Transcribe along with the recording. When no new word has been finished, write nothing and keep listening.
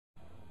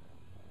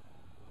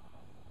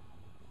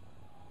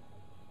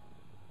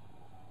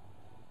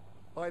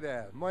Hi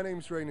there, my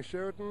name's Rainer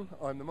Sheridan.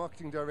 I'm the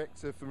Marketing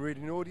Director for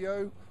Meridian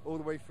Audio, all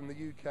the way from the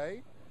UK.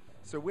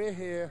 So we're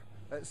here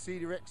at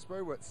CEDIA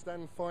Expo, we're at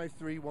stand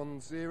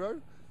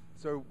 5310.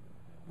 So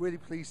really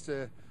pleased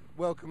to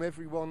welcome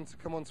everyone to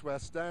come onto our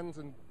stand,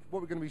 and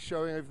what we're going to be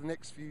showing over the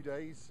next few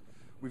days,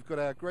 we've got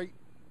our great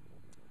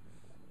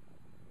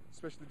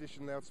special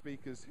edition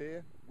loudspeakers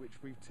here, which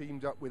we've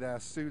teamed up with our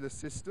Sooloos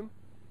system.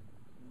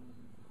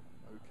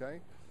 Okay.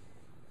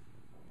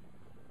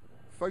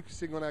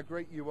 Focusing on our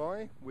great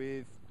UI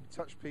with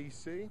Touch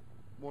PC,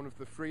 one of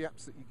the free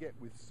apps that you get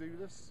with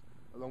Sooloos,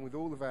 along with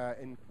all of our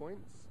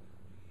endpoints.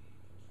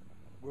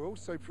 We're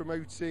also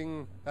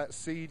promoting at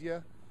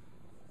CEDIA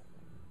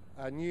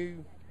our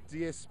new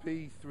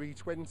DSP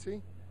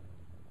 320.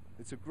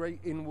 It's a great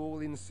in-wall,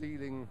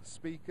 in-ceiling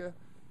speaker.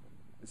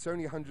 It's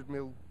only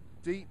 100mm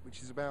deep,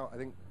 which is about, I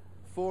think,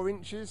 4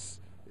 inches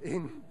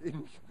in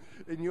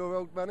your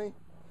old money.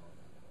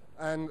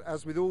 And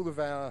as with all of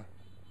our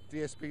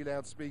DSP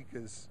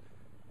loudspeakers,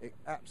 it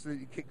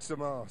absolutely kicks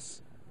some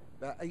ass.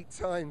 About 8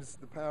 times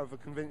the power of a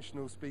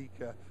conventional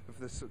speaker of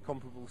this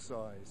comparable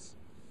size.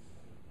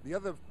 The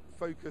other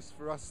focus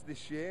for us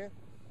this year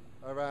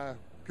are our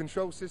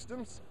control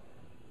systems.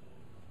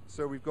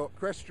 So we've got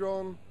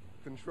Crestron,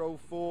 Control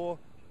 4,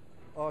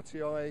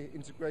 RTI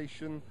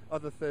integration,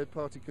 other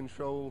third-party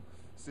control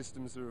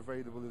systems are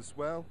available as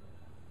well.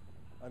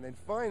 And then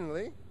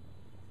finally,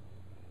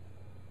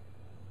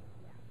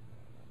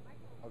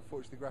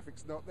 unfortunately the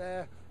graphics not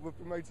there, we're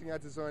promoting our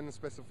design and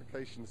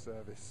specification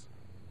service.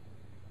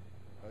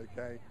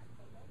 Okay,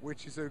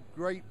 which is a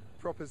great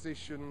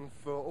proposition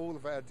for all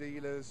of our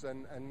dealers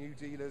and new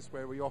dealers,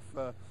 where we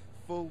offer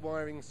full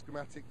wiring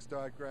schematics,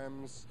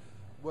 diagrams,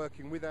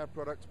 working with our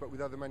products but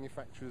with other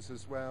manufacturers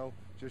as well,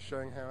 just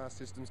showing how our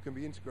systems can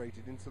be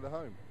integrated into the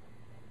home.